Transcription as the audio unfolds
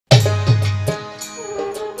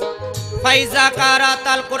ফাইজা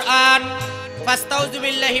কারাতাল কুরআন ফাস্তাউযু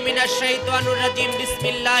বিল্লাহি মিনাশ শাইতানির রাজিম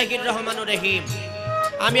বিসমিল্লাহির রহমানির রহিম।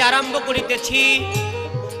 আমি আরম্ভ করিতেছি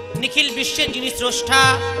নিখিল বিশ্বের যিনি স্রষ্টা,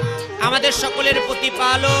 আমাদের সকলের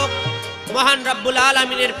প্রতিপালক মহান রব্বুল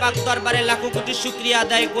আলামিনের পাক দরবারে লাখো কোটি শুকরিয়া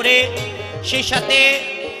আদায় করে, সেই সাথে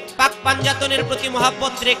পাক পাঞ্জাতনের প্রতি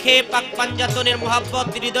মহব্বত রেখে, পাক পাঞ্জাতনের মহব্বত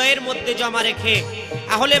হৃদয়ের মধ্যে জমা রেখে,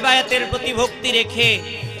 আহলে বায়াতের প্রতি ভক্তি রেখে,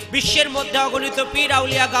 বিশ্বের মধ্যে অগণিত পীর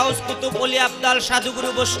আউলিয়া গাউস কুতুব ওলি আবদাল সাধুগুরু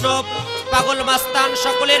বৈষ্ণব পাগল মাস্তান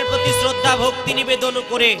সকলের প্রতি শ্রদ্ধা ভক্তি নিবেদন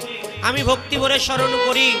করে আমি ভক্তি ভরে স্মরণ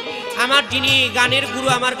করি আমার যিনি গানের গুরু,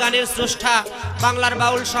 আমার গানের স্রষ্টা, বাংলার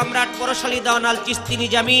বাউল সম্রাট পরশালী দেওয়ানাল চিস্তি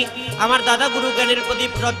নিজামি, আমার দাদা গুরু জ্ঞানের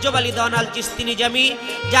প্রদীপ রজ্জবালী দেওয়ানাল চিস্তি নিজামি,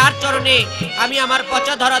 যার চরণে আমি আমার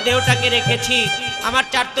পচা ধরা দেহটাকে রেখেছি। আমার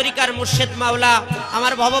চার তরিকার মুর্শেদ মাওলা,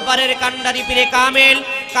 আমার ভবপারের কান্ডারি পীরে কামেল,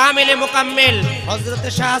 কামেলে মোকাম্মেল হযরতে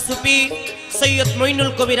শাহ সুফি সৈয়দ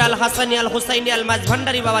মঈনুল কবির আল হাসানি আল হোসাইনি আল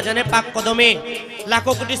মাঝভান্ডারি বাবা জানের পাক কদমে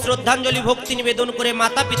লাখো কোটি শ্রদ্ধাঞ্জলি ভক্তি নিবেদন করে,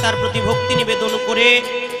 মাতা পিতার প্রতি ভক্তি নিবেদন করে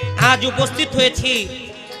আজ উপস্থিত হয়েছি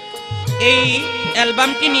এই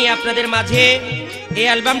অ্যালবামটি নিয়ে আপনাদের মাঝে। এই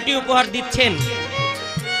অ্যালবামটি উপহার দিচ্ছেন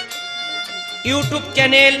ইউটিউব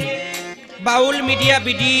চ্যানেল বাউল মিডিয়া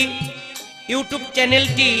বিডি। ইউটিউব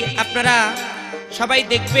চ্যানেলটি আপনারা সবাই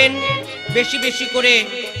দেখবেন, বেশি বেশি করে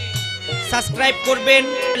সাবস্ক্রাইব করবেন,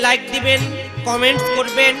 লাইক দিবেন, কমেন্টস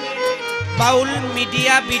করবেন। বাউল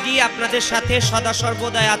মিডিয়া বিডি আপনাদের সাথে সদা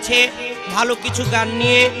সর্বদাই আছে ভালো কিছু গান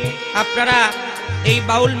নিয়ে। আপনারা এই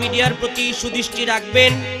বাউল মিডিয়ার প্রতি সুদৃষ্টি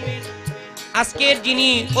রাখবেন। আজকের যিনি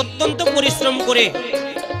অত্যন্ত পরিশ্রম করে,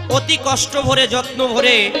 অতি কষ্ট ভরে, যত্ন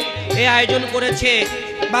ভরে এই আয়োজন করেছে,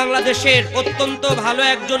 বাংলাদেশের অত্যন্ত ভালো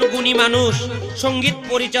একজন গুণী মানুষ, সঙ্গীত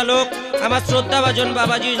পরিচালক আমার শ্রদ্ধাভাজন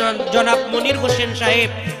বাবাজি জনাব মনির হোসেন সাহেব,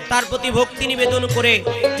 তার প্রতি ভক্তি নিবেদন করে,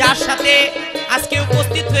 যার সাথে আজকে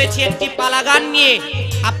উপস্থিত হয়েছে একটি পালা গান নিয়ে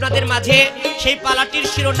আপনাদের মাঝে। সেই পালাটির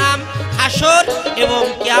শিরোনাম হাসর এবং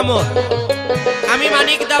কিয়ামত। আমি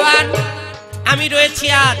মানিক দেওয়ান, আমি রয়েছি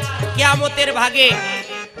আজ কিয়ামতের ভাগে।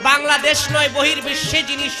 বাংলাদেশ নয় বহির্বিশ্বে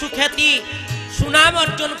যিনি সুখ্যাতি সুনাম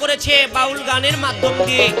অর্জন করেছে বাউল গানের মাধ্যম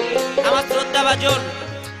দিয়ে, আমার শ্রদ্ধাভাজন,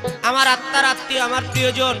 আমার আত্মার আত্মীয়, আমার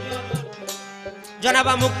প্রিয়জন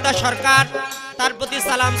জনাবা মুক্তা সরকার, তার প্রতি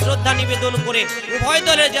সালাম শ্রদ্ধা নিবেদন করে, উভয়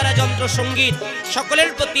দলের যারা যন্ত্র সঙ্গীত সকলের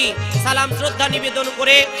প্রতি সালাম শ্রদ্ধা নিবেদন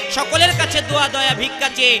করে, সকলের কাছে দোয়া দয়া ভিক্ষা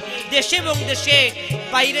চেয়ে, দেশে এবং দেশে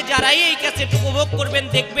বাইরে যারাই এই কাছে উপভোগ করবেন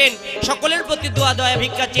দেখবেন, সকলের প্রতি দোয়া দয়া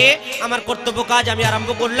ভিক্ষা চেয়ে আমার কর্তব্য কাজ আমি আরম্ভ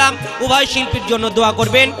করলাম। উভয় শিল্পীর জন্য দোয়া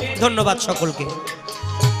করবেন। ধন্যবাদ সকলকে।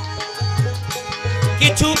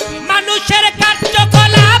 কিছু মানুষের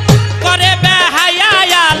কার্যকলাপ করে বেহায়া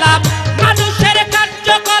আলাপ, মানুষের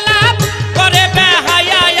কার্যকলাপ করে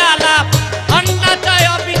বেহায়া আলাপ, অন্যায়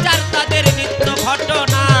বিচার তাদের নিত্য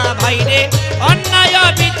ঘটনা, ভাইরে অন্যায়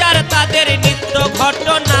বিচার তাদের নিত্য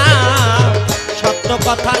ঘটনা। সত্য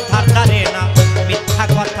কথা ধার ধারে না, মিথ্যা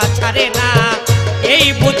কথা ছাড়ে না, এই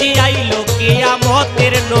বুঝি আইলো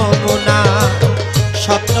কিয়ামতের নমুনা।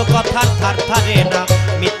 সত্য কথা ধার ধারে না,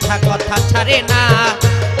 মিথ্যা কথা ছাড়ে না,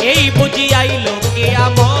 এই বুঝি আইলো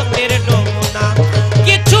কিয়ামতের নমুনা।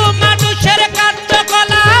 কিছু মানুষের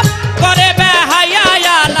কার্যকলাপ করে বেহায়া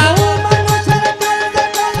আলাপ,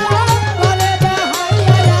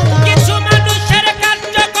 কিছু মানুষের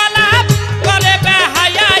কার্যকলাপ করে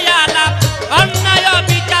বেহায়া আলাপ, অন্যায়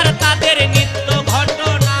বিচার তাদের নিত্য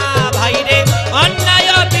ঘটনা, ভাইরে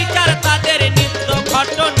অন্যায় বিচার তাদের নিত্য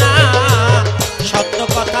ঘটনা। সত্য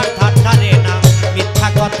কথার ধার ধারে না, মিথ্যা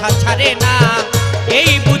কথা ছাড়ে না,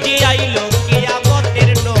 এই বুঝি আইলো কিয়ামতের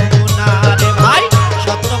নমুনা। রে ভাই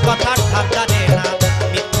সত্য কথার ধার ধারে না,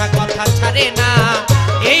 মিথ্যা কথা ছাড়ে না,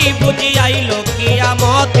 এই বুঝি আইলো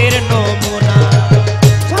কিয়ামতের নমুনা।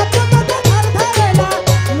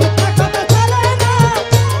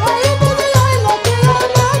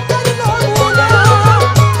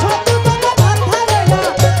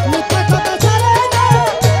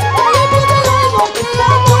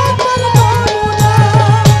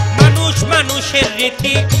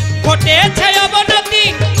 রীতি ঘটেছে অবনতি,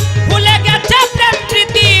 ভুলে গেছে প্রেম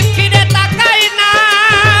প্রীতি, ফিরে তাকাই না।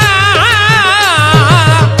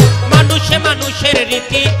 মানুষে মানুষের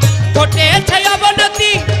রীতি ঘটেছে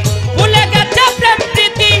অবনতি, ভুলে গেছে প্রেম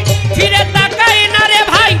প্রীতি, ফিরে তাকাই না। রে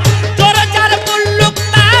ভাই তোর যার মুল্লুক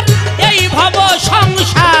তার এই ভব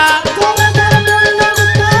সংসার, তোর যার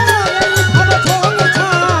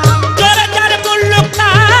মুল্লুক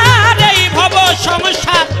তার এই ভব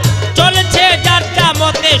সংসার। চলছে যার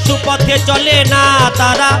মতে সুপথে চলে না,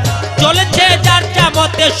 তারা চলছে যার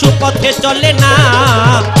মতে সুপথে চলে না।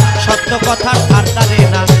 সত্য কথা ধার ধারে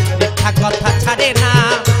না, মিথ্যা কথা ছাড়ে না,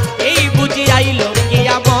 এই বুঝি আইলো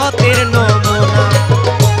কিয়ামতের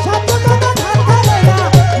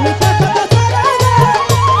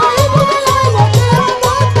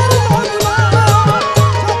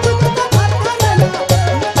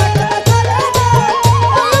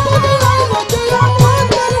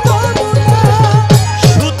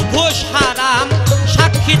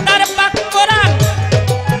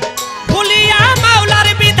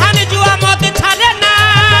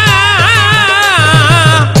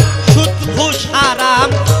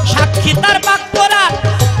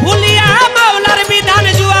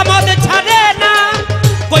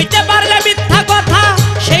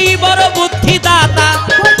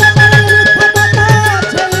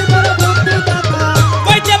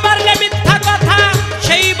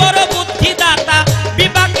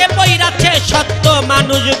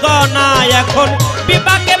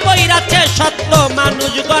আছে সত্য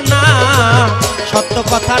মানুষ গনা, সত্য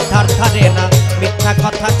কথার ধার ধারে না, মিথ্যা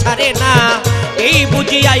কথা ছাড়ে না, এই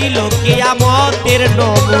বুঝি আইলো কিয়ামতের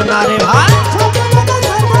নমুনা রে ভাই।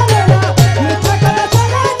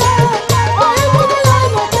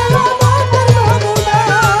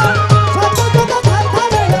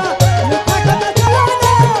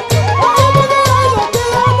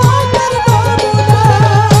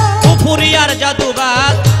 পুফুরিয়ার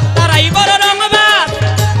জাদুবাদ তারাই বড় রংবাদ,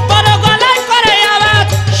 বড় গলায় করে আওয়াজ,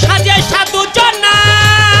 সাজে সাধু জনা।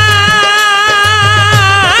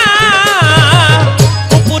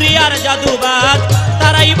 পুফুরিয়ার জাদুবাদ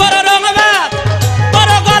তারাই বড় রংবাদ,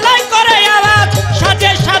 বড় গলায় করে আওয়াজ,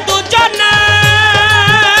 সাজে সাধু জনা।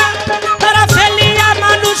 তারা ফেলিয়া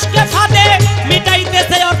মানুষকে ফাঁদে,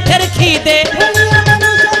 মিটাইতেছে অর্থের খিদে,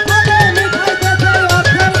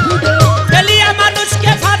 ফেলিয়া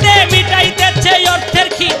মানুষকে ফাঁদে, মিটাইতেছে অর্থের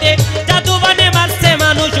খিদে। জাদুবানে মারছে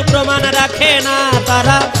মানুষ প্রমাণ রাখে না,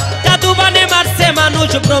 তারা জাদুবানে মারছে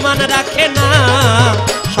মানুষ প্রমাণ রাখে না,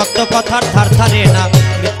 সত্য কথার ধার ধারে না,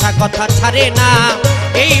 মিথ্যা কথা ছাড়ে না,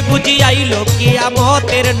 এই বুঝি আইলো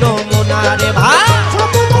কিয়ামতের নমুনা রে ভাই।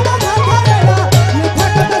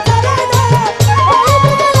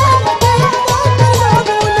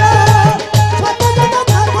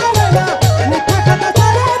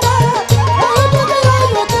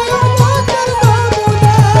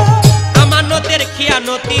 আমানতের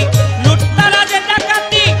খিয়ানতি, লুটতারাজে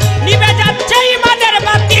ডাকাতি, নিভে যাচ্ছে ইমানের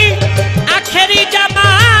বাতি, আখেরি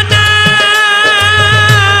জামানা।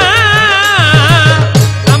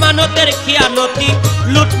 আমানতের খিয়ানতি,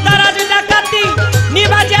 লুটতারাজে ডাকাতি,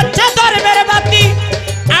 নিভে যাচ্ছে ধর্মের বাতি,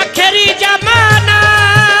 আখেরি জামানা।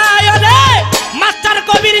 ওরে মাস্টার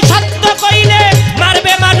কবির সত্য কইলে,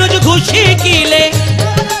 মারবে মানুষ ঘুষি কিলে,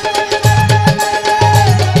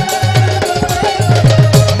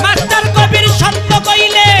 মাস্টার কবির সত্য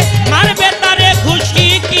কইলে, মারবে তারে ঘুষি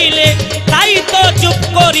কিলে। তাই তো চুপ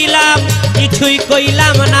করিলাম, কিছুই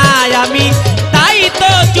কইলাম না আমি, তাই তো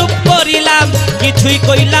চুপ করিলাম, কিছুই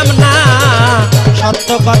কইলাম না, সত্য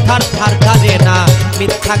কথার ধার ধারে না,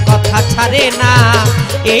 মিথ্যা কথা ছাড়ে না,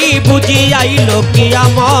 এই বুঝি আইলো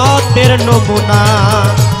কিয়ামতের নমুনা।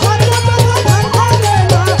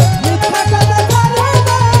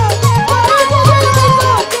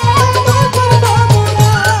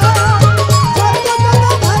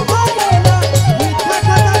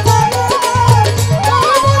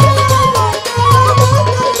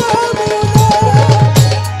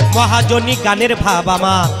 মহাজনী গানের ভাব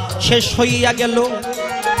আমার শেষ হইয়া গেল,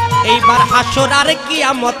 এইবার হাসর আর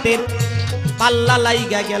কিয়ামতের পাল্লা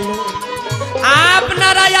লাইগা গেল।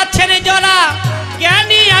 আপনারা আছেন যারা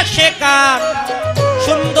জ্ঞানী আশেকার,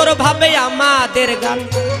 সুন্দরভাবে আমাদের গান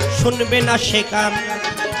শুনবে না শেখান।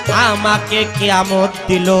 আমাকে কিয়ামত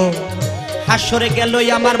দিল, হাসরে গেল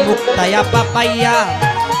আমার মুক্তায়া পাপাইয়া,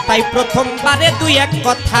 তাই প্রথমবারে দুই এক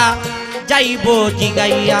কথা যাইব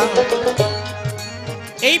জিগাইয়া।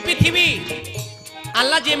 এই পৃথিবী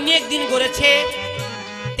আল্লাহ যেমনি একদিন গড়েছে,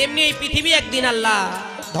 তেমনি এই পৃথিবী একদিন আল্লাহ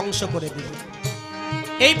ধ্বংস করে দিবে।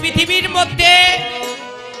 এই পৃথিবীর মধ্যে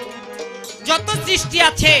যত সৃষ্টি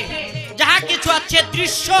আছে, যাহা কিছু আছে,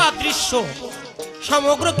 দৃশ্য অদৃশ্য,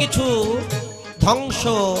 সমগ্র কিছু ধ্বংস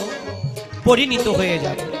পরিণত হয়ে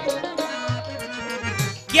যাবে।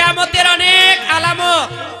 কিয়ামতের অনেক আলামত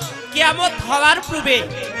কিয়ামত হওয়ার পূর্বে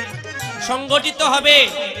সংগঠিত হবে।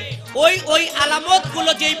 ওই আলামত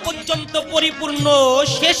গুলো যেই পর্যন্ত পরিপূর্ণ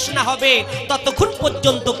শেষ না হবে, ততক্ষণ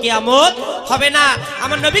পর্যন্ত কিয়ামত হবে না।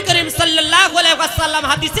 আমার নবী করিম সাল্লাল্লাহু আলাইহি ওয়াসাল্লাম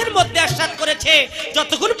হাদিসের মধ্যে ইরশাদ করেছে,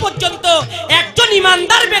 যতক্ষণ পর্যন্ত একজন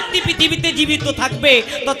ইমানদার ব্যক্তি পৃথিবীতে জীবিত থাকবে,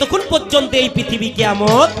 ততক্ষণ পর্যন্ত এই পৃথিবী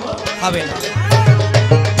কিয়ামত হবে না।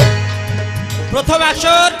 প্রথম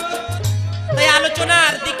আসর, তাই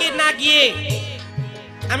আলোচনার দিকে না গিয়ে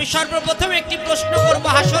আমি সর্বপ্রথম একটি প্রশ্ন করব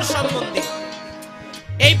হাসর সম্বন্ধে।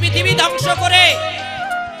 এই পৃথিবী ধ্বংস করে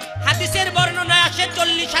হাদিসের বর্ণনায় আসে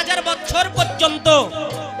 40,000 বছর পর্যন্ত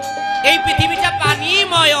এই পৃথিবীটা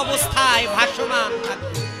পানিময় অবস্থায় ভাসমান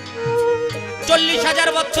থাকবে। 40,000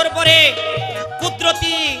 বছর পরে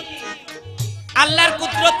কুদরতি আল্লাহর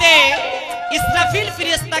কুদরতে ইসরাফিল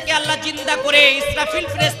ফেরেশতাকে আল্লাহ জিন্দা করে ইসরাফিল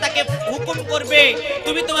ফেরেশতাকে হুকুম করবে,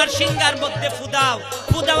 তুমি তোমার সিংহার মধ্যে ফু দাও।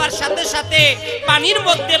 ফু দেওয়ার সাথে সাথে পানির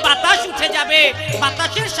মধ্যে বাতাস উঠে যাবে,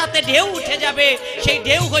 বাতাসের সাথে ঢেউ উঠে যাবে। সেই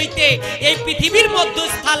ঢেউ হইতে এই পৃথিবীর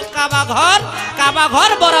মধ্যস্থল কাবা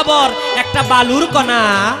ঘর বরাবর একটা বালুর কণা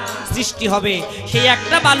সৃষ্টি হবে। সেই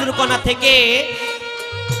একটা বালুর কণা থেকে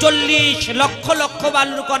 40 লক্ষ লক্ষ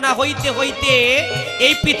বালুর কণা হইতে হইতে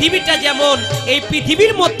এই পৃথিবীটা যেমন, এই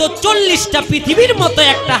পৃথিবীর মতো 40টা পৃথিবীর মতো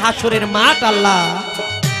একটা হাসরের মাঠ আল্লাহ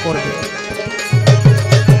করবে।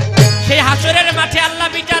 সেই হাসরের মাঠে আল্লাহ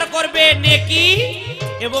বিচার করবে নেকি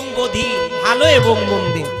এবং বধি, ভালো এবং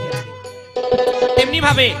মন্দ। তেমনি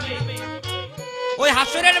ভাবে ওই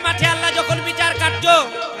হাসরের মাঠে আল্লাহ যখন বিচার কার্য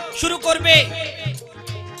শুরু করবে,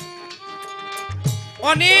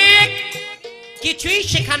 অনেক কিছুই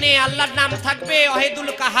সেখানে আল্লাহর নাম থাকবে, অহেদুল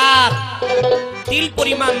কাহার, তিল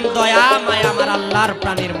পরিমাণ দয়া মায়া আমার আল্লাহর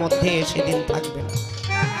প্রাণের মধ্যে সেদিন থাকবে না।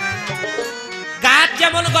 গাছ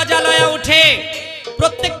যেমন গজালয়া উঠে,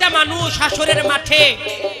 প্রত্যেকটা মানুষ হাসরের মাঠে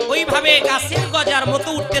ওইভাবে গাছের গজার মতো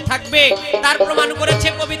উঠতে থাকবে। তার প্রমাণ করেছে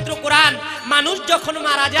পবিত্র কোরআন। মানুষ যখন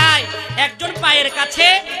মারা যায়, একজন পায়ের কাছে,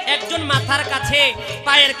 একজন মাথার কাছে।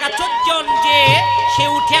 পায়ের কাছে যে সে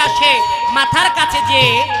উঠে আসে, মাথার কাছে যে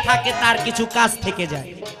থাকে তার কিছু কাজ থেকে যায়।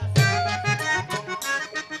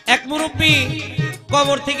 এক মুরব্বী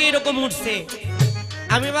কবর থেকে এরকম উঠছে।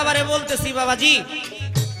 আমি বাবারে বলতেছি, বাবাজি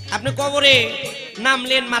আপনি কবরে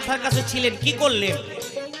নামলেন, মাথার কাছে ছিলেন, কি করলেন?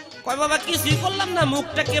 কয় বাবা কিছুই করলাম না,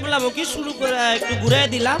 মুখটা কেবলামুখী শুরু করে একটু ঘুরাই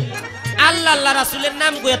দিলাম, আল্লাহ আল্লাহ রাসূলের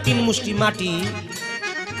নাম কইয়া 3 মুষ্টি মাটি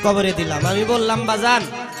কবরে দিলাম। আমি বললাম বাজান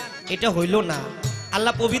এটা হইল না।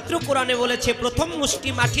 আল্লাহ পবিত্র কোরআনে বলেছে প্রথম মুষ্টি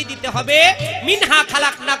মাটি দিতে হবে, মিনহা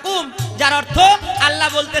খালাকনাকুম, যার অর্থ আল্লাহ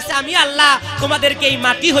বলতেছে আমি আল্লাহ তোমাদেরকে এই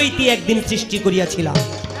মাটি হইতে একদিন সৃষ্টি করিয়াছিলাম।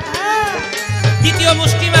 দ্বিতীয়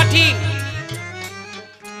মুষ্টি মাটি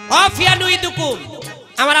অফিয়ানুইদুকুম,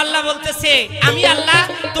 আমার আল্লাহ বলতেছে আমি আল্লাহ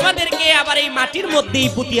তোমাদেরকে আবার এই মাটির মধ্যেই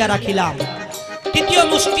পুতিয়া রাখিলাম। তৃতীয়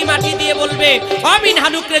মুষ্টি মাটি দিয়ে বলবে অমিন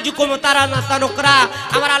হানুকরে জুকুম তারানাতানুকরা,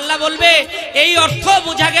 আমার আল্লাহ বলবে, এই অর্থ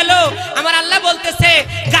বোঝা গেল আমার আল্লাহ বলতেছে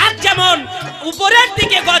গাছ যেমন উপরের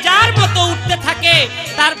দিকে গজার মতো উঠতে থাকে,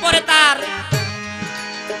 তারপরে তার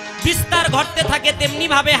বিস্তার ঘটতে থাকে, তেমনি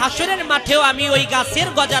ভাবে হাসরের মাঠেও আমি ওই গাছের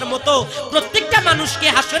গজার মতো প্রত্যেকটা মানুষকে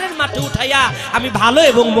হাসরের মাঠে উঠাইয়া আমি ভালো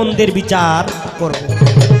এবং মন্দের বিচার করব।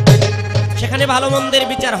 সেখানে ভালো মন্দের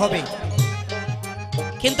বিচার হবে।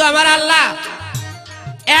 কিন্তু আমার আল্লাহ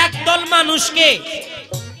একদল মানুষকে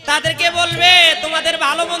তাদেরকে বলবে তোমাদের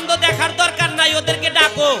ভালো মন্দ দেখার দরকার নাই, ওদেরকে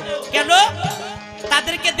ডাকো। কেন?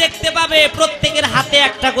 তাদেরকে দেখতে পাবে প্রত্যেকের হাতে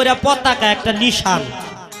একটা করে পতাকা, একটা নিশান।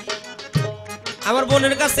 আমার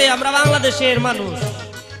বোনের কাছে, আমরা বাংলাদেশের মানুষ,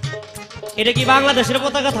 এটা কি বাংলাদেশের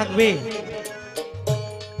পতাকা থাকবে?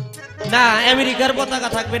 না আমেরিকার পতাকা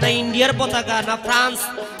থাকবে, না ইন্ডিয়ার পতাকা, না ফ্রান্স,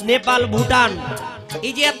 নেপাল, ভুটান,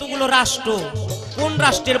 এই যে এতগুলো রাষ্ট্র, কোন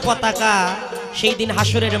রাষ্ট্রের পতাকা সেই দিন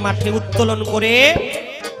হাসরের মাঠে উত্তোলন করে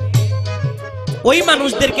ওই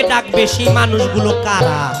মানুষদেরকে ডাকবে? সেই মানুষগুলো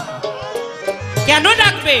কারা? কেন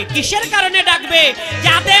ডাকবে? কিসের কারণে ডাকবে?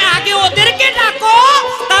 যাতে আগে ওদেরকে ডাকো,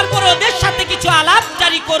 তারপর ওদের সাথে কিছু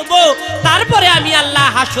আলাপচারি করব, তারপরে আমি আল্লাহ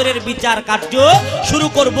হাসরের বিচার কার্য শুরু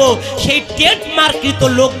করব। সেই ট্রেডমার্ককৃত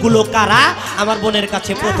লোকগুলো কারা? আমার বোনের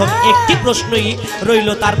কাছে প্রথম একটি প্রশ্নই রইল।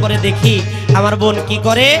 তারপরে দেখি আমার বোন কি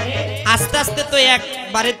করে। আস্তে আস্তে তো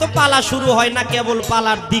একবারে তো পালা শুরু হয় না, কেবল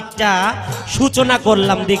পালার দিকটা সূচনা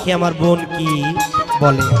করলাম। দেখি আমার বোন কি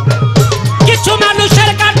বলে। কিছু মানুষের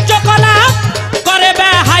কার্যকলাপ করে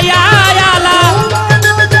বেহায়ালা,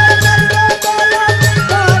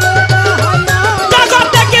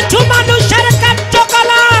 জগতে কিছু মানুষের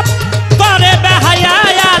কার্যকলাপ করে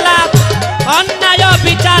বেহায়ালা, অন্যায়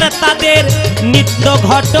বিচার তাদের নিত্য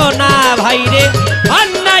ঘটনা। ভাইরে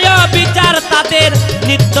অন্যায় বিচার তাদের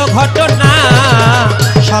নিত্য ঘটনা,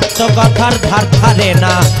 সত্য কথার ধার ধারে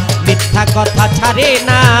না, মিথ্যা কথা ছাড়ে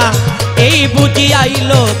না, এই বুঝি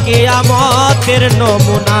আইলো কিয়ামতের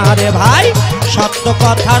নমুনা। রে ভাই সত্য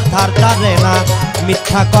কথার ধার ধারে না,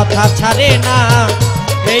 মিথ্যা কথা ছাড়ে না,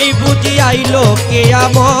 এই বুঝি আইলো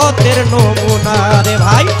কিয়ামতের নমুনা। রে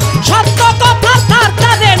ভাই সত্য কথা ধার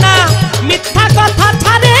ধারে না, মিথ্যা কথা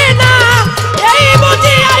ছাড়ে না, এই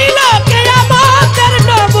বুঝি আইলো কিয়ামতের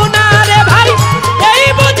নমুনা। রে ভাই এই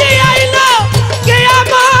বুঝি আইলো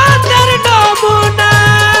কিয়ামতের নমুনা।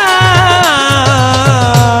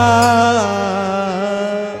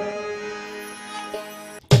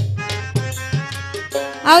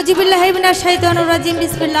 আউযুবিল্লাহি মিনাশ শাইতানির রাজিম,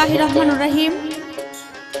 বিসমিল্লাহির রহমানির রহিম।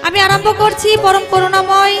 আমি আরম্ভ করছি পরম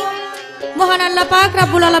করুণাময় মহান আল্লাহ পাক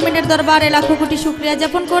রব্বুল আলামিনের দরবারে লাখো কোটি শুকরিয়া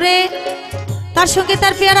জ্ঞাপন করে, তার সঙ্গে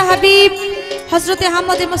তার প্রিয় হাবিব হযরতে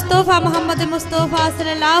মুহাম্মদ মুস্তাফা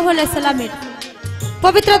সাল্লাল্লাহু আলাইহি সাল্লামের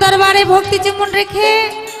পবিত্র দরবারে ভক্তি চুম্বন রেখে,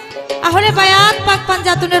 আহলে বায়াত পাক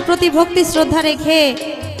পাঞ্জাতনের প্রতি ভক্তি শ্রদ্ধা রেখে,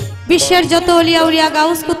 বিশ্বের যত ওলিয়া উলিয়া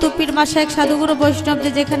গাউস কুতুব পীর মাশায়েখ সাধুগুরু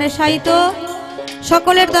বৈষ্ণবদের যেখানে শায়িত,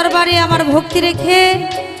 সকলের দরবারে আমার ভক্তি রেখে,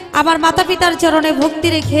 আমার মাতা পিতার চরণে ভক্তি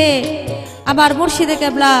রেখে, আমার মুর্শিদে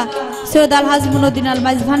কেবলা সৈয়দ আলহাজ মুনুদ্দিন আল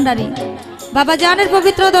মাইজ ভান্ডারী বাবা জানের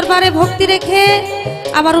পবিত্র দরবারে ভক্তি রেখে,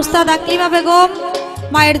 আমার উস্তাদ আকলিমা বেগম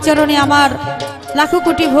মায়ের চরণে আমার লাখো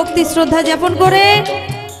কোটি ভক্তি শ্রদ্ধা জ্ঞাপন করে,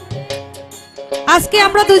 আজকে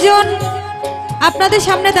আমরা দুজন আপনাদের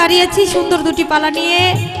সামনে দাঁড়িয়েছি সুন্দর দুটি পালা নিয়ে।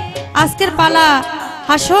 আজকের পালা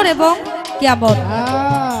হাসর এবং কিয়ামত।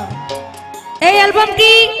 এই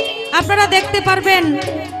অ্যালবামটি আপনারা দেখতে পারবেন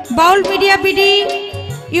বাউল মিডিয়া বিডি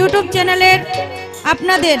ইউটিউব চ্যানেলের।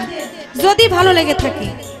 আপনাদের যদি ভালো লেগে থাকে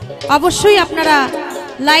অবশ্যই আপনারা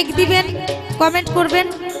লাইক দিবেন, কমেন্ট করবেন,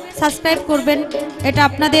 সাবস্ক্রাইব করবেন। এটা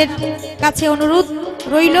আপনাদের কাছে অনুরোধ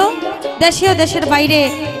রইল। দেশে ও দেশের বাইরে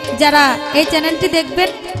যারা এই চ্যানেলটি দেখবেন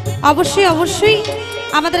অবশ্যই অবশ্যই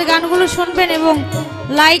আমাদের গানগুলো শুনবেন এবং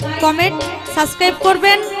লাইক, কমেন্ট, সাবস্ক্রাইব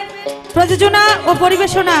করবেন। প্রযোজনা ও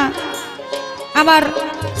পরিবেশনা আমার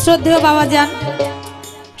শ্রদ্ধেয় বাবাজান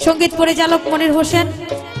সঙ্গীত পরিচালক মনির হোসেন,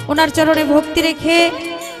 ওনার চরণে ভক্তি রেখে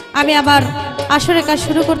আমি আবার আসরের কাজ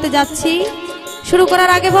শুরু করতে যাচ্ছি। শুরু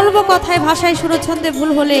করার আগে বলবো, কথায় ভাষায় সুরছন্দে ভুল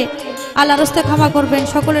হলে আল্লাহর হস্তে ক্ষমা করবেন।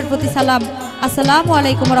 সকলের প্রতি সালাম। আসসালামু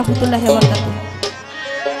আলাইকুম ওয়া রাহমাতুল্লাহি ওয়া বারাকাতুহু।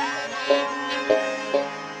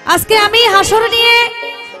 আজকে আমি হাসর নিয়ে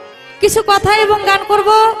কিছু কথা এবং গান করব।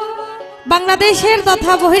 বাংলাদেশের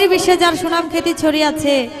তথা বহির্বিশ্বে যার সুনাম খ্যাতি ছড়িয়ে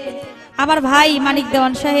আছে আমার ভাই মানিক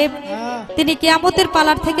দেওয়ান সাহেব, তিনি কিয়ামতের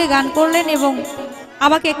পালার থেকে গান করলেন এবং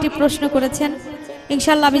আমাকে একটি প্রশ্ন করেছেন।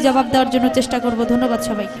 ইনশাআল্লাহ আমি জবাব দেওয়ার জন্য চেষ্টা করব। ধন্যবাদ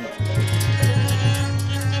সবাইকে।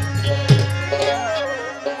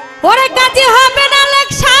 ওরে কাজে হবে না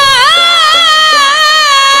লেকশাই,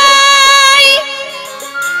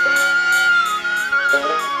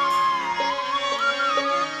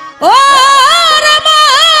 ও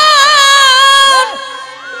রমান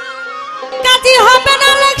কাজে হবে না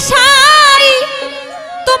লেকশাই,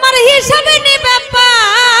 তোমার হিসাবে নিবে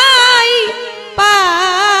পাই পাই।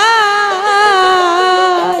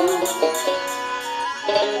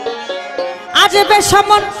 আজবে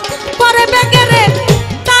সমন করবে গেরে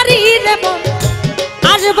তারি রে মন,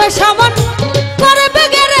 আজবে সমন করবে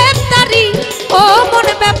গেরে তারি ও মন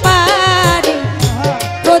ব্যাপারি।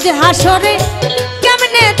 রোজ হাসরে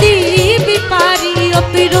কেমনে দিবি পারি, ও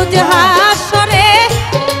তুই রোজ হাসরে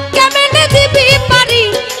কেমনে দিবি পারি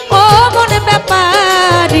ও মন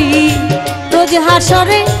ব্যাপারি। রোজ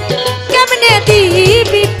হাসরে কেমনে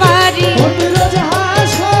দিবি পারি,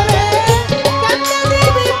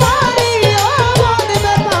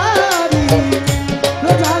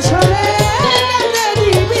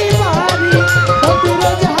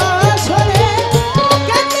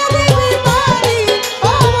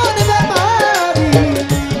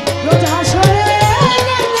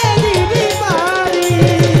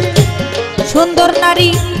 সুন্দর নারী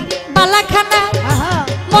বালাখানা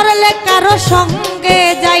মরলে কারো সঙ্গে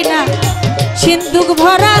যায় না, সিন্দুক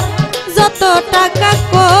ভরা যত টাকা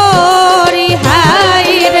করি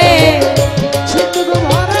হাই রে। সিন্দুক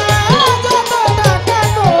ভরা যত টাকা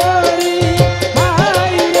করি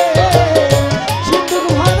হাই রে, সিন্দুক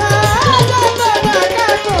ভরা যত টাকা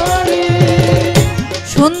করি।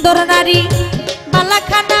 সুন্দর নারী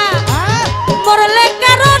বালাখানা মরলে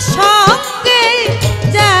কারো সঙ্গে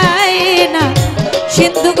যায় না,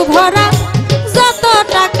 সিন্দুক ভরা যত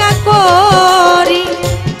টাকা করি।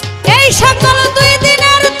 এই সকল দুই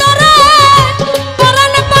দিনের তোরা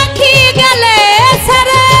পরাণ পাখি গেলে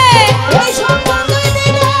ছেড়ে, এই সকল দুই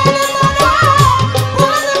দিনের তোরা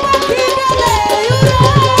পরাণ পাখি গেলে উড়ে,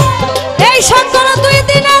 এই সকল দুই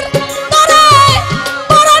দিনের তোরা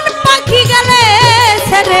পরাণ পাখি গেলে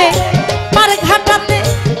ছেড়ে। পার ঘাটাতে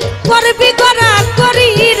করবি গড়া করি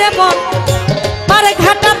রে মন, পার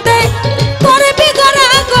ঘাটাতে করবি গড়া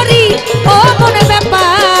করি ও মন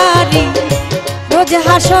ব্যাপারি। রোজ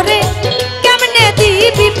হাসরে কেমনে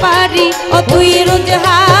দিবি পারি, ও তুই রোজ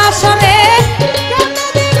হাসরে কেমনে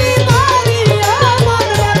দিবি পারি ও মন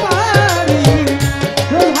ব্যাপারি।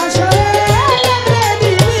 রোজ হাসরে কেমনে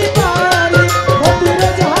দিবি পারি, ও তুই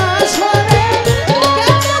রোজ হাসরে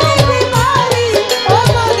কেমনে দিবি পারি ও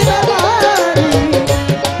মন ব্যাপারি।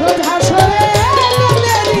 রোজ হাসরে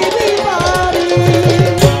কেমনে দিবি পারি।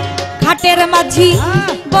 ঘাটের মাঝি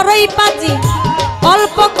বড়ই পাজি,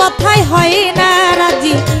 অল্প কথায় হয় না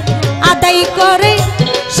রাজি, আদায় করে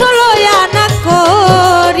 16 আনা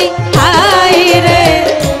করি হাই রে।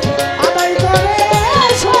 আদায় করে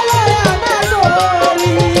 16 আনা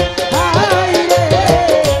করি হাই রে,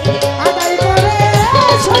 আদায় করে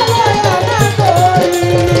 16 আনা করি।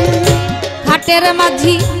 ঘাটের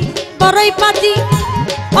মাঝি বড়ই পাজি,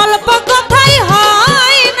 অল্প কথায়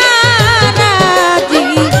হয় না রাজি,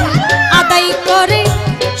 আদায় করে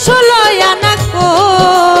 16 আনা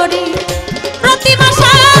করি। প্রতি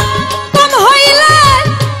মাসে কম হইলে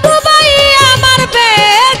ডুবাই আমার বে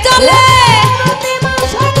চলে, প্রতি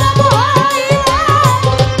মাসে কম হইলে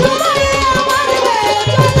ডুবাই আমার বে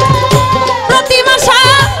চলে, প্রতি মাসে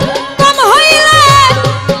কম হইলে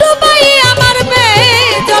ডুবাই আমার বে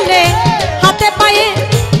চলে। হাতে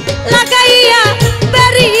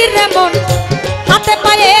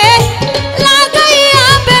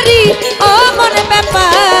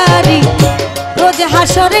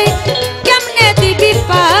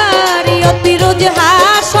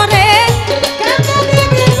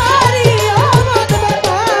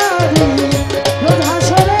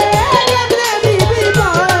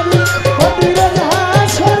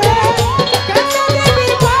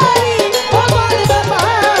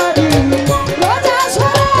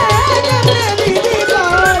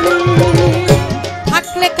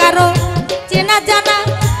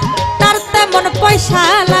তেমন পয়সা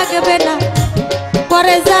লাগবে না,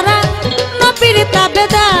 করে যারা নবীর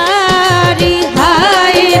তাবেদারি।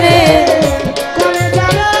 হায় রে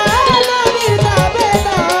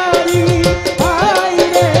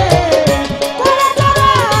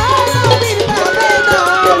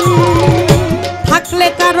থাকলে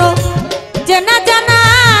কারো চেনা জানা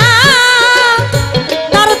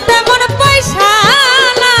তার তেমন পয়সা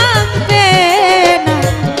লাগবে না,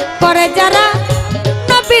 করে যারা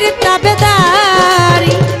নবীর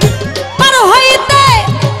তাবেদারি। পার হইতে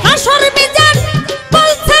হাসর মিজান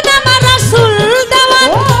বলছেন আমার রাসূল দেওয়ান।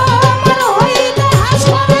 পার হইতে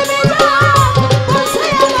হাসর মিজান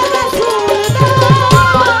বলছেন আমার রাসূল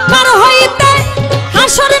দেওয়ান। পার হইতে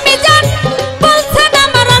হাসর মিজান বলছেন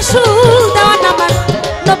আমার রাসূল দেওয়ান। আমার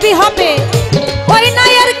নবী হবে ওই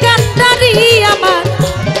নায়ের কান্ডারি, আমার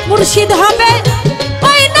মুর্শিদ হবে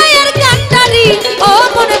ওই নায়ের কান্ডারি। ও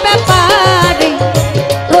মন ব্যাপারী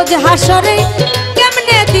রোজ হাসরে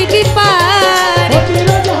কেমনে দিবি পার।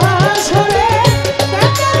 রোজ হাসরে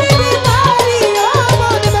কেমনে দিবি পারি, ও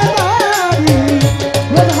মন ব্যাপারী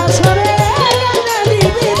রোজ হাসরে কেমনে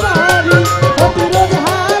দিবি পারি। রোজ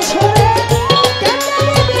হাসরে কেমনে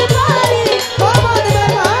দিবি পারি, ও মন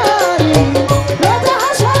ব্যাপারী রোজ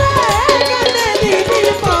হাসরে কেমনে দিবি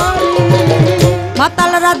পারি।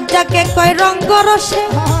 মাতাল রাজ্জাকে কয় রঙ্গ রসে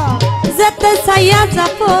যেতে চাইয়া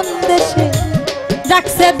যাপন দেশে,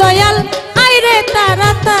 ডাকছে দয়াল আইরে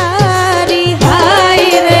তাড়াতাড়ি। হায়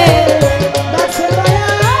রে ডাকছে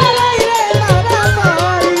দয়াল আইরে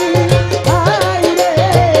তাড়াতাড়ি। হায় রে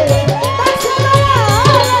ডাকছে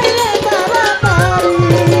দয়াল আইরে তাড়াতাড়ি।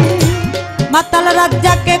 মাতাল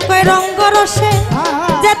রাজ্জাকে কয় রঙ্গ রসে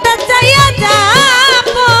যেতে চাইয়া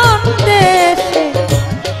যাপন দেশে,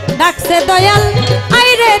 ডাকছে দয়াল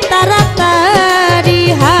আইরে তাড়াতাড়ি।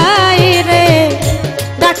 হায় রে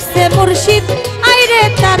ডাকছে মুর্শিদ আইরে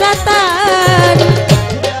তাড়াতাড়ি।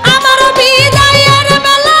 আমার বিদায়ের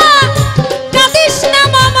বেলা কাঁদিস না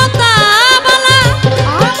মমতা বালা।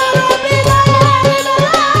 আমার বিদায়ের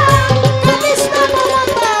বেলা কাঁদিস না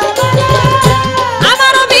মমতা বালা।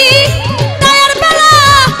 আমার বিদায়ের বেলা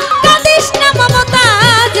কাঁদিস না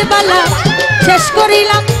মমতাজ বালা। শেষ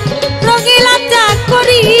করিলাম রঙিলা যা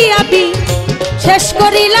করি আমি, শেষ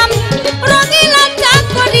করিলাম রঙিলা যা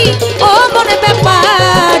করি। ও মন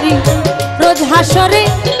ব্যাপারী রোজ হাসরে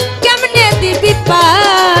কেমনে দিবি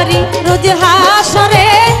পারি। রোজ হাসরে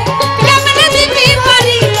কেমনে দিবি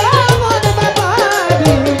পারি, ও মন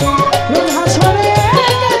ব্যাপারী রোজ হাসরে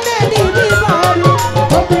কেমনে দিবি পারি।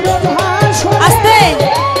 রোজ হাসরে আস্তে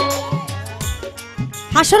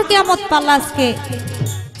হাসর কিয়ামত পাল্লা আজকে।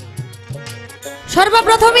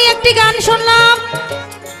 সর্বপ্রথমে একটি গান শুনলাম,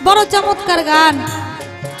 বড় চমৎকার গান।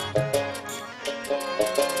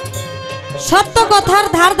 সত্য কথার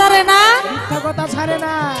ধার ধারে না, মিথ্যা কথা ছাড়ে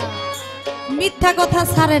না, মিথ্যা কথা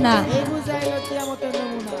ছাড়ে না। এই বুঝাইলো কিয়ামতের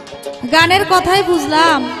নমুনা। গানের কথাই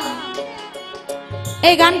বুঝলাম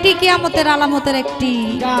এই গানটি কিয়ামতের আলামতের একটি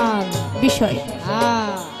গান বিষয়।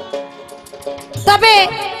 হ্যাঁ তবে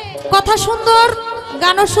কথা সুন্দর,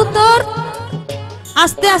 গানও সুন্দর।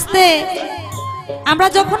 আস্তে আস্তে আমরা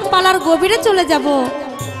যখন পালার গভীরে চলে যাব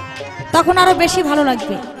তখন আরো বেশি ভালো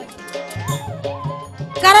লাগবে।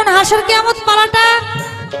 কারণ হাসর কিয়ামত পালাটা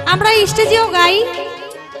আমরা স্টেজেও গাই,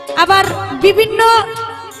 আবার বিভিন্ন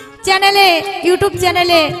চ্যানেলে, ইউটিউব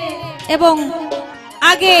চ্যানেলে এবং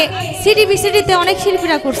আগে সিডি বিসিডিতে অনেক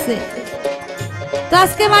শিল্পীরা করছে। তো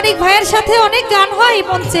আজকে মানিক ভাইয়ের সাথে অনেক গান হয়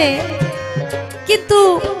মঞ্চে, কিন্তু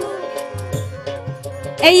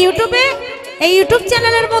এই ইউটিউব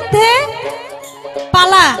চ্যানেলের মধ্যে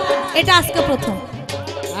পালা এটা আজকে প্রথম।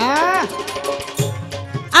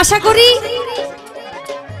 আশা করি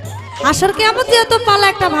হাসর কিয়ামত যেহেতু পালা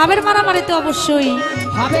একটা ভাবের মারামারি তো অবশ্যই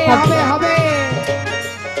হবে হবে হবে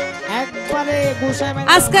একবারে গোসাই মানে।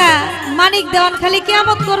 আজকে মানিক দেওয়ান খালি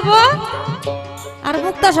কিয়ামত করব আর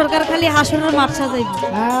মুক্তা সরকার খালি হাসরের মাঠ সাজাইব।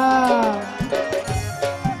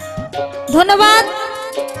 ধন্যবাদ।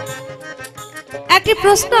 একটি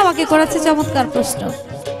প্রশ্ন আমাকে করেছে, চমৎকার প্রশ্ন।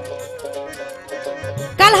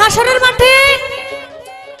 কাল হাসরের মাঠে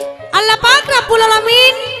আল্লাহ পাক রব্বুল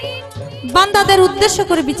আলামিন বান্দাদের উদ্দেশ্য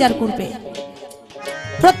করে বিচার করবে।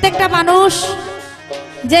 প্রত্যেকটা মানুষ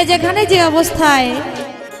যে যেখানে যে অবস্থায়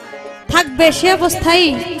থাকবে সে অবস্থায়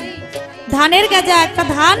ধানের গাজা একটা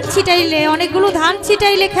ধান ছিটাইলে, অনেকগুলো ধান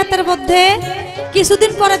ছিটাইলে ক্ষেতের মধ্যে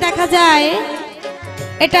কিছুদিন পরে দেখা যায়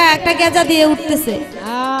এটা একটা গেজা দিয়ে উঠতেছে।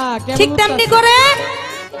 ঠিক তেমনি করে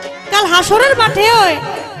কাল হাসরের মাঠেও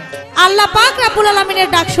আল্লাহ পাক রব্বুল আলামিনের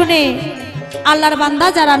ডাক শুনে আল্লাহর বান্দা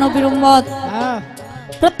যারা নবীর উম্মত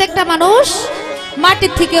প্রত্যেকটা মানুষ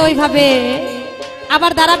মাটির থেকে ওইভাবে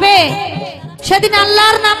আবার দাঁড়াবে সেদিন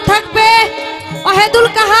আল্লাহর নাম থাকবে অহেদুল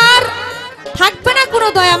কাহার, থাকবে না কোনো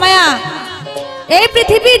দয়া মায়া। এই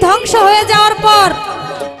পৃথিবী ধ্বংস হয়ে যাওয়ার পর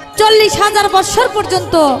 40,000 বছর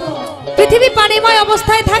পর্যন্ত পৃথিবী পানিময়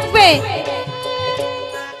অবস্থায় থাকবে।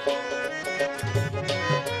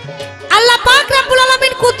 আল্লাহ পাক রব্বুল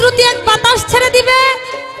আলামিন কুদরতি এক বাতাস ছেড়ে দিবে,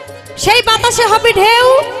 সেই বাতাসে হবে ঢেউ,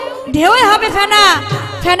 ঢেউয়ে হবে ফেনা,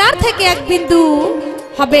 ফেনার থেকে এক বিন্দু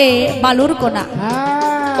হবে বালুর কোনা।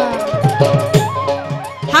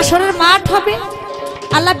 হাসরের মাঠ হবে,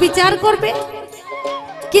 আল্লাহ বিচার করবে।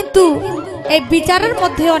 কিন্তু এই বিচারের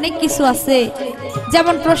মধ্যে অনেক কিছু আছে,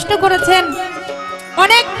 যেমন প্রশ্ন করেছেন,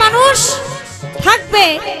 অনেক মানুষ থাকবে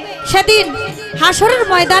সেদিন হাসরের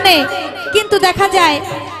ময়দানে, কিন্তু দেখা যায়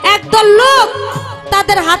একদল লোক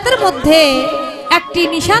তাদের হাতের মধ্যে একটি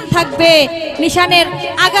নিশান থাকবে, নিশানের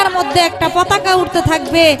আগার মধ্যে একটা পতাকা উঠতে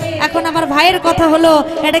থাকবে। এখন আমার ভাইয়ের কথা হলো,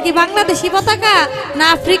 এটা কি বাংলাদেশি পতাকা, না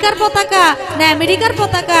আফ্রিকার পতাকা, না আমেরিকার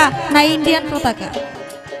পতাকা, না ইন্ডিয়ান পতাকা?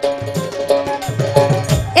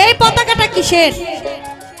 এই পতাকাটা কিসের?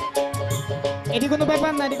 এটি কোনো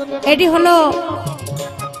ব্যাপার না, এটি কোনো ব্যাপার। এটি হলো,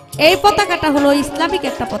 এই পতাকাটা হলো ইসলামিক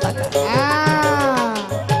একটা পতাকা।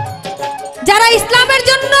 যারা ইসলামের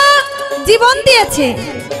জন্য জীবন দিয়েছে,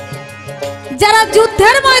 যারা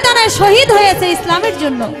যুদ্ধের ময়দানে শহীদ হয়েছে ইসলামের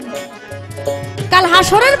জন্য, কাল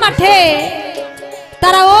হাসরের মাঠে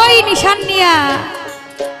তারা ওই নিশান নিয়ে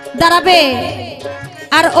দাঁড়াবে,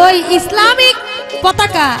 আর ওই ইসলামিক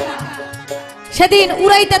পতাকা সেদিন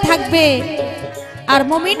উড়াইতে থাকবে, আর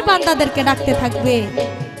মুমিন বান্দাদেরকে ডাকতে থাকবে,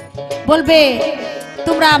 বলবে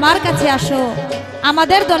তোমরা আমার কাছে আসো,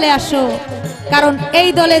 আমাদের দলে আসো, কারণ এই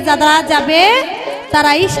দলে যারা যাবে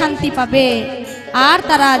তারাই শান্তি পাবে, আর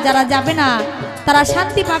যারা যাবে না তারা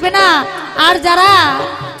শান্তি পাবে না। আর যারা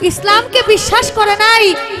ইসলামকে বিশ্বাস করে নাই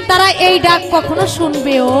তারা এই ডাক কখনো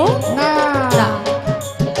শুনবেও না।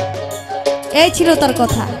 এই ছিল তার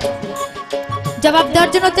কথা, জবাব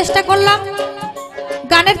দেওয়ার জন্য চেষ্টা করলাম।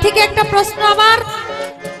 গানের থেকে একটা প্রশ্ন আমার,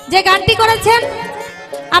 যে গানটি করেছেন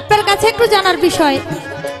আপনার কাছে একটু জানার বিষয়,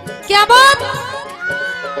 কিয়ামত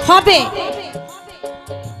হবে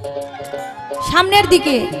সামনের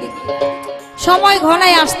দিকে, সময়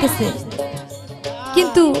ঘনায় আসতেছে,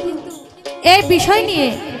 কিন্তু এই বিষয় নিয়ে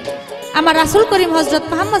আমার রাসূল করিম হযরত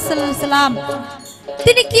মুহাম্মদ সাল্লাল্লাহু আলাইহি সাল্লাম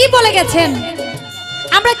তিনি কি বলে গেছেন,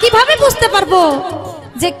 আমরা কিভাবে বুঝতে পারবো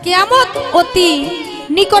যে কিয়ামত অতি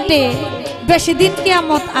নিকটে, বেশি দিন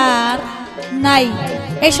কিয়ামত আর নাই?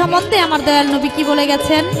 এই সম্বন্ধে আমার দয়াল নবী কি বলে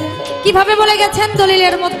গেছেন, কিভাবে বলে গেছেন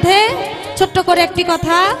দলিলের মধ্যে ছোট্ট করে একটি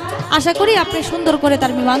কথা, আশা করি আপনি সুন্দর করে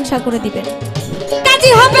তার মীমাংসা করে দিবেন।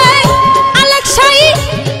 কাজী হবে আলেকশাই,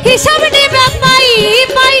 হিসাব নেবে পাই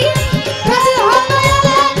পাই, কাজী হবে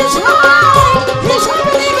আলেকশাই, হিসাব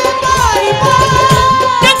নেবে পাই পাই,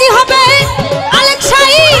 কাজী হবে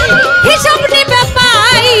আলেকশাই, হিসাব নেবে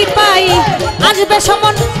পাই পাই, আসবে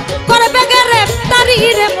সমন করবে গ্রেফতারি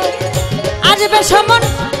রে, আসবে সমন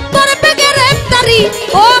করবে গ্রেফতারি,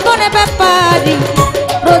 ও মনে ব্যাপারি,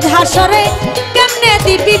 রোজ হাসরে কেমনে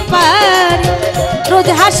দিবি পারি, রোজ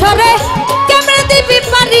হাসরে কেমনে দিবি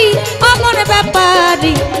পারি, ও মনে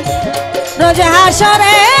ব্যাপারি, রোজ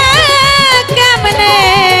হাসরে